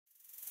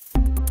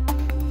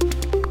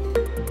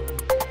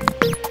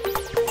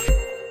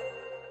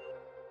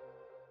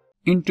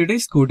In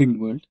today's coding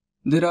world,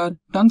 there are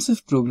tons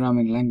of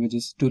programming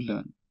languages to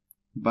learn.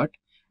 But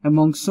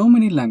among so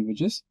many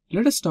languages,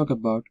 let us talk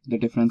about the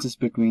differences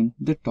between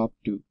the top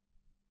two.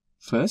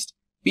 First,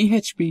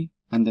 PHP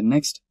and the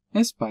next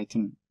is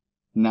Python.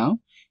 Now,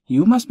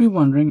 you must be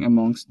wondering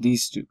amongst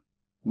these two,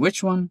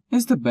 which one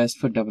is the best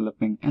for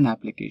developing an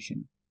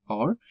application?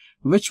 Or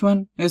which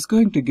one is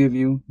going to give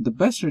you the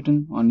best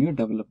return on your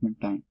development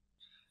time?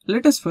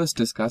 Let us first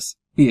discuss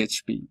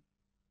PHP.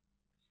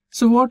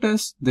 So what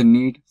is the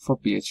need for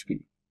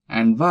PHP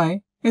and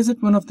why is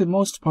it one of the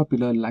most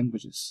popular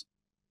languages?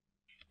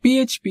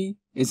 PHP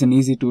is an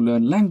easy to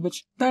learn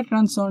language that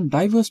runs on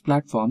diverse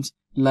platforms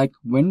like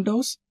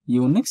Windows,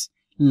 Unix,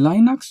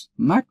 Linux,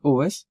 Mac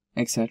OS,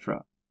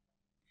 etc.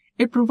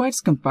 It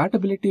provides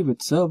compatibility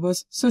with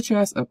servers such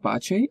as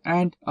Apache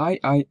and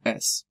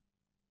IIS.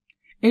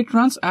 It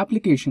runs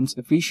applications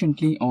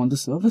efficiently on the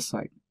server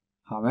side.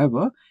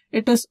 However,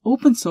 it is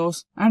open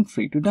source and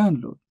free to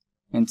download.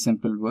 In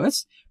simple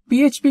words,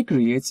 PHP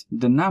creates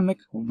dynamic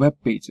web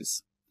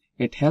pages.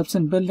 It helps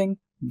in building,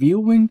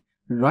 viewing,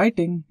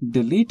 writing,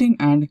 deleting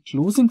and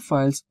closing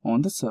files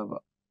on the server.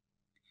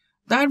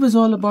 That was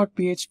all about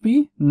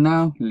PHP.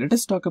 Now let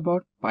us talk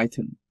about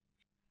Python.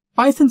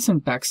 Python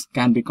syntax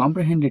can be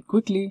comprehended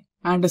quickly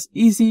and is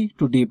easy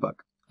to debug,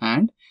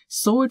 and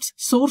so its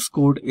source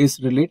code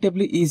is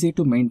relatively easy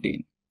to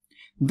maintain.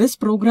 This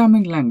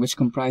programming language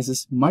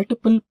comprises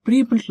multiple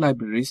pre-built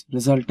libraries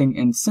resulting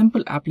in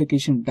simple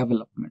application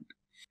development.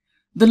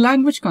 The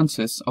language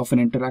consists of an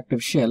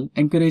interactive shell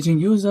encouraging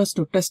users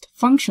to test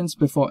functions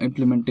before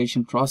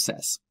implementation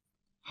process.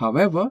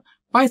 However,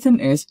 Python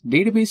is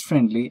database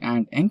friendly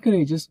and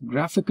encourages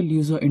graphical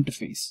user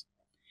interface.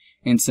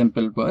 In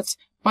simple words,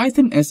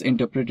 Python is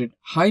interpreted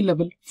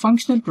high-level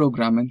functional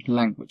programming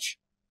language.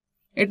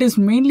 It is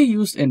mainly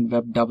used in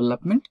web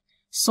development,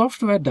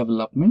 software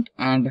development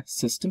and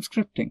system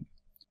scripting.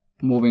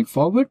 Moving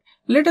forward,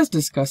 let us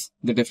discuss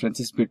the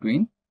differences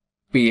between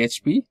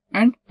PHP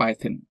and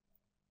Python.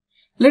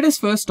 Let us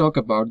first talk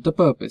about the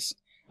purpose.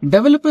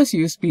 Developers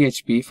use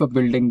PHP for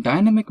building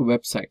dynamic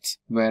websites,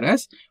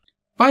 whereas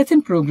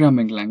Python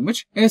programming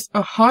language is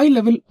a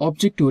high-level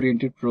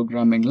object-oriented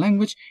programming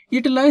language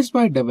utilized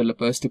by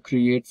developers to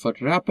create for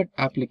rapid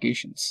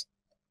applications.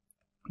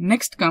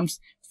 Next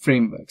comes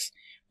frameworks.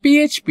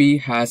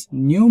 PHP has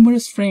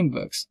numerous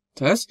frameworks,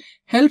 thus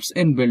helps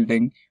in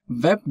building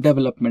web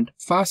development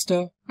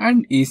faster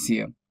and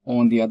easier.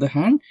 On the other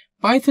hand,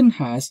 Python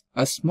has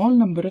a small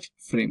number of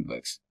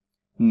frameworks.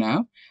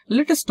 Now,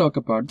 let us talk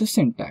about the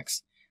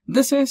syntax.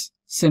 This is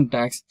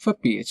syntax for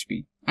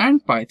PHP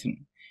and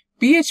Python.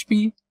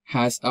 PHP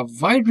has a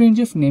wide range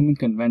of naming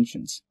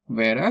conventions,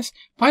 whereas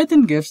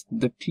Python gives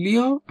the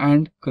clear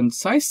and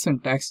concise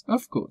syntax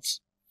of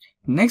codes.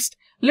 Next,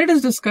 let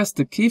us discuss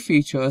the key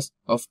features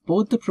of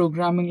both the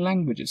programming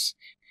languages.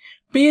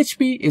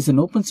 PHP is an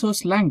open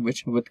source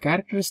language with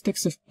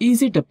characteristics of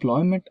easy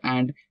deployment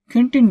and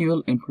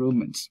continual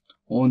improvements.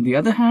 On the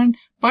other hand,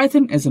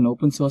 Python is an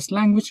open source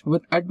language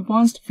with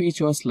advanced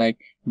features like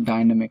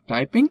dynamic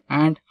typing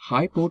and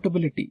high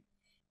portability.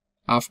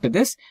 After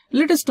this,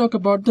 let us talk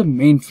about the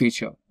main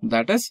feature,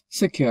 that is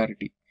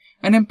security.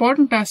 An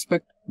important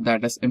aspect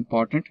that is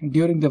important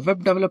during the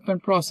web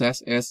development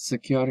process is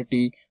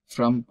security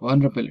from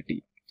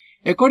vulnerability.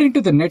 According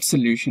to the Net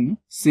Solution,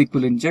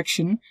 SQL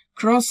injection,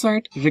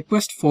 cross-site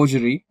request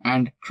forgery,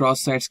 and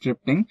cross-site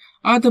scripting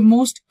are the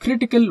most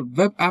critical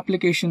web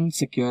application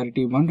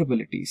security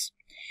vulnerabilities.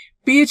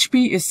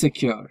 PHP is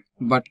secure,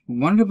 but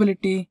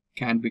vulnerability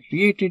can be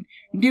created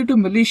due to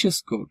malicious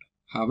code.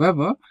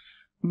 However,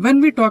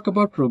 when we talk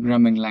about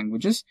programming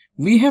languages,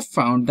 we have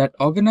found that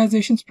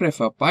organizations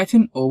prefer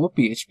Python over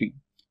PHP.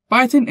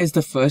 Python is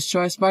the first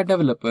choice by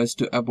developers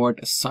to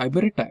avoid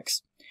cyber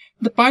attacks.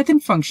 The Python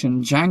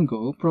function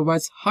Django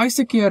provides high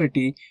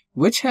security,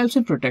 which helps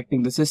in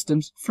protecting the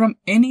systems from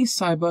any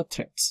cyber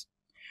threats.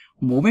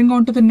 Moving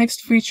on to the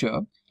next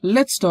feature,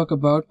 let's talk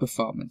about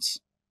performance.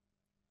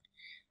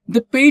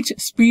 The page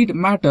speed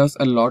matters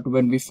a lot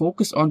when we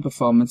focus on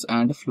performance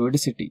and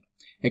fluidity.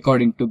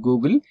 According to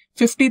Google,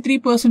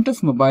 53%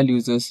 of mobile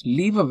users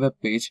leave a web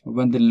page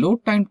when the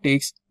load time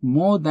takes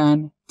more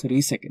than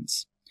 3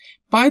 seconds.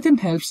 Python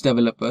helps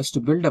developers to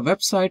build a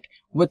website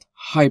with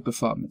high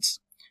performance.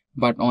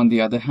 But on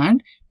the other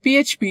hand,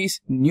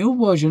 PHP's new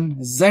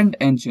version Zend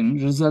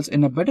engine results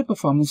in a better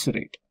performance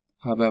rate.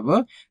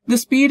 However, the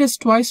speed is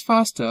twice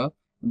faster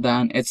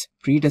than its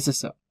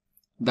predecessor.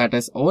 That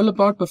is all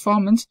about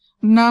performance.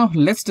 Now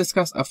let's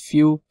discuss a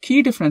few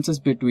key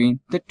differences between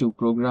the two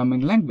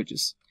programming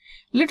languages.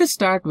 Let us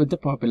start with the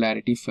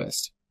popularity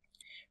first.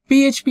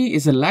 PHP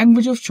is a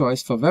language of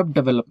choice for web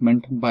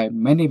development by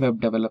many web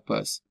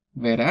developers,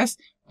 whereas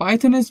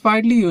Python is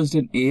widely used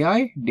in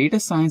AI, data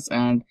science,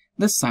 and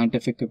the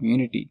scientific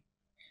community.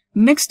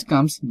 Next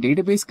comes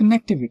database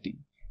connectivity.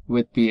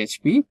 With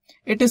PHP,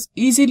 it is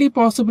easily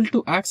possible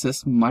to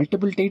access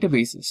multiple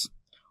databases.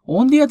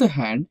 On the other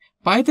hand,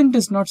 Python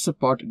does not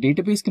support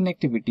database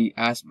connectivity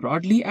as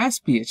broadly as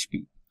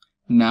PHP.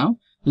 Now,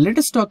 let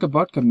us talk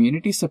about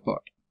community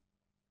support.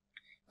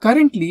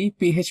 Currently,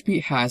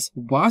 PHP has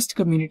vast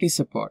community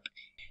support.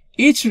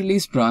 Each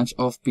release branch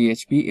of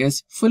PHP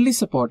is fully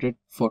supported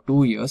for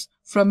 2 years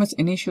from its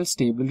initial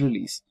stable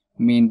release.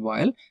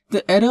 Meanwhile,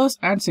 the errors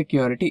and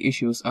security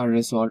issues are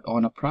resolved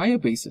on a prior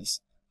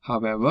basis.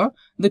 However,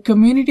 the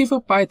community for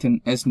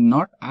Python is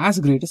not as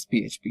great as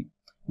PHP,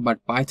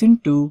 but Python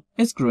 2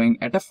 is growing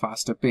at a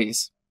faster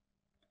pace.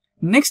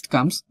 Next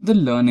comes the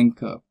learning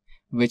curve,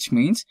 which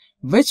means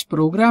which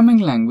programming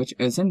language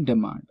is in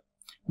demand.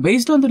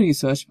 Based on the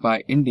research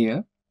by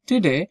India,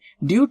 today,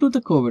 due to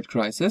the COVID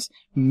crisis,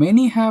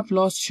 many have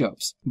lost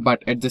jobs,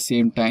 but at the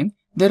same time,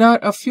 there are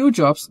a few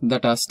jobs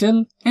that are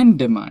still in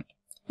demand.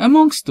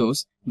 Amongst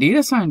those,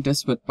 data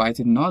scientists with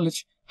Python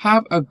knowledge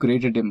have a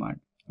greater demand,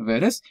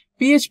 whereas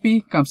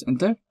PHP comes in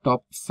the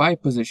top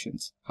 5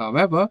 positions.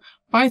 However,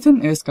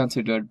 Python is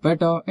considered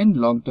better in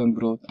long-term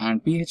growth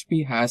and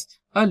PHP has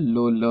a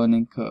low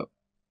learning curve.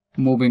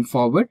 Moving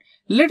forward,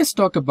 let us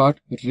talk about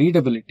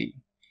readability.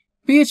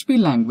 PHP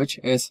language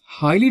is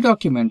highly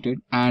documented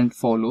and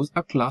follows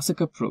a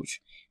classic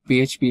approach.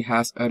 PHP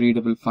has a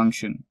readable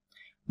function.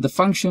 The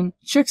function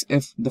checks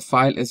if the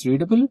file is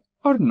readable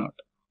or not.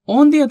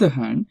 On the other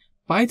hand,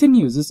 Python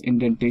uses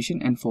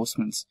indentation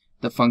enforcements.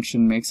 The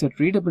function makes it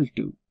readable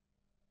too.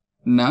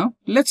 Now,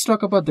 let's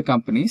talk about the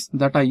companies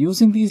that are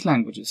using these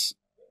languages.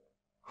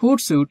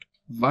 Hootsuite,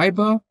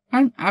 Viber,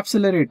 and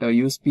Appcelerator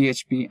use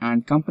PHP,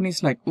 and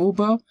companies like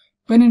Uber,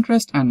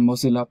 Pinterest, and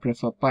Mozilla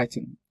prefer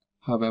Python.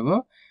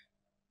 However,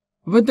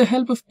 with the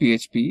help of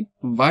PHP,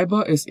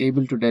 Viber is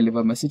able to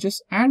deliver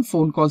messages and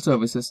phone call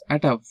services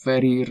at a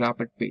very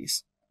rapid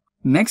pace.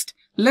 Next,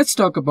 let's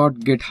talk about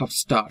GitHub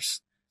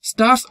stars.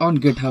 Stars on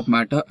GitHub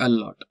matter a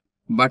lot.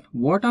 But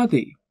what are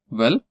they?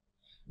 Well,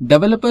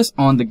 developers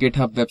on the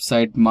GitHub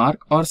website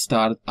mark or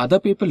star other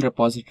people's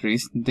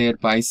repositories,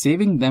 thereby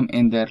saving them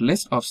in their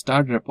list of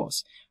starred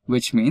repos,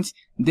 which means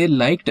they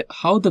liked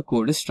how the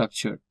code is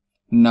structured.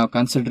 Now,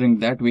 considering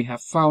that we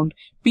have found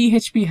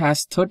PHP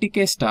has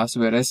 30k stars,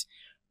 whereas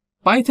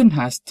Python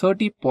has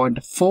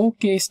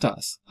 30.4k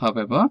stars.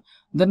 However,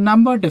 the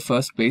number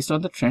differs based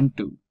on the trend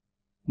too.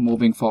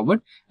 Moving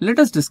forward, let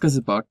us discuss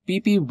about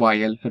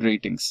PPYL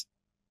ratings.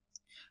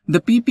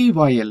 The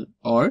PPYL,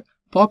 or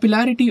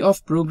Popularity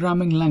of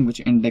Programming Language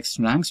Index,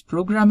 ranks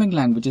programming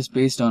languages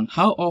based on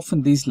how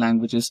often these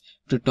languages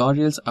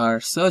tutorials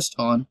are searched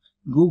on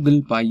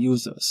Google by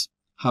users.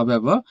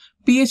 However,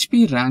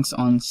 PHP ranks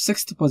on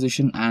 6th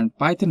position and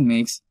Python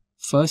makes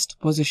 1st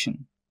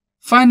position.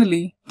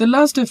 Finally, the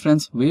last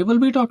difference we will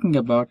be talking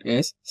about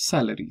is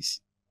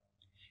salaries.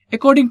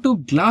 According to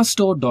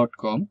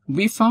Glassdoor.com,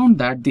 we found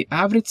that the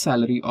average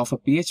salary of a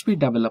PHP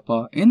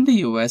developer in the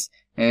US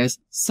is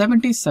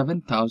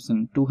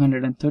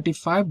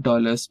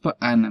 $77,235 per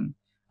annum,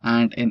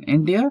 and in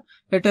India,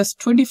 it is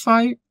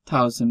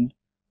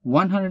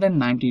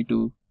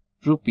 25,192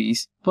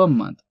 rupees per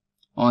month.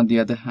 On the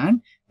other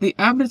hand, the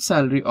average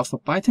salary of a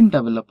Python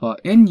developer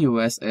in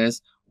US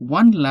is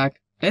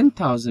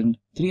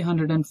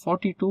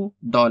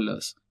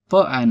 $1,10,342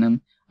 per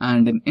annum,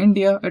 and in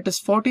India it is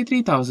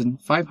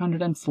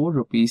 43,504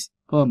 rupees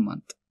per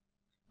month.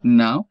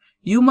 Now,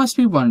 you must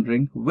be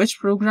wondering which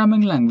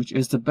programming language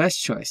is the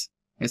best choice,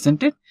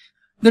 isn't it?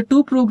 The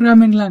two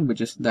programming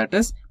languages, that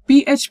is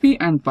PHP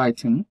and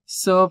Python,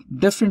 serve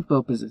different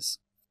purposes.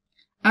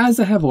 As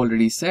I have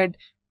already said,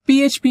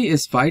 PHP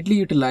is widely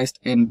utilized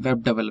in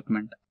web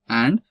development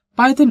and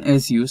Python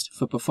is used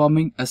for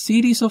performing a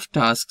series of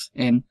tasks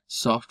in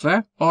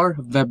software or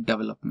web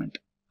development.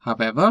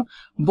 However,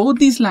 both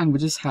these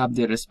languages have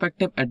their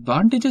respective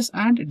advantages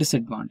and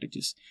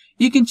disadvantages.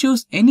 You can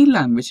choose any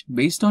language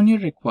based on your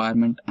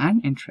requirement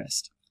and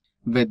interest.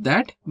 With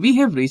that, we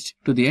have reached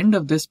to the end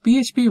of this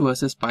PHP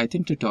versus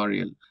Python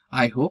tutorial.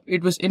 I hope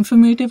it was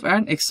informative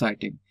and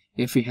exciting.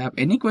 If you have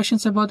any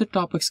questions about the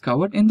topics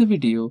covered in the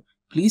video,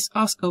 please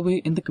ask away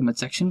in the comment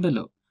section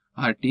below.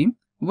 Our team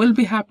will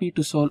be happy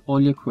to solve all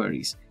your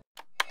queries.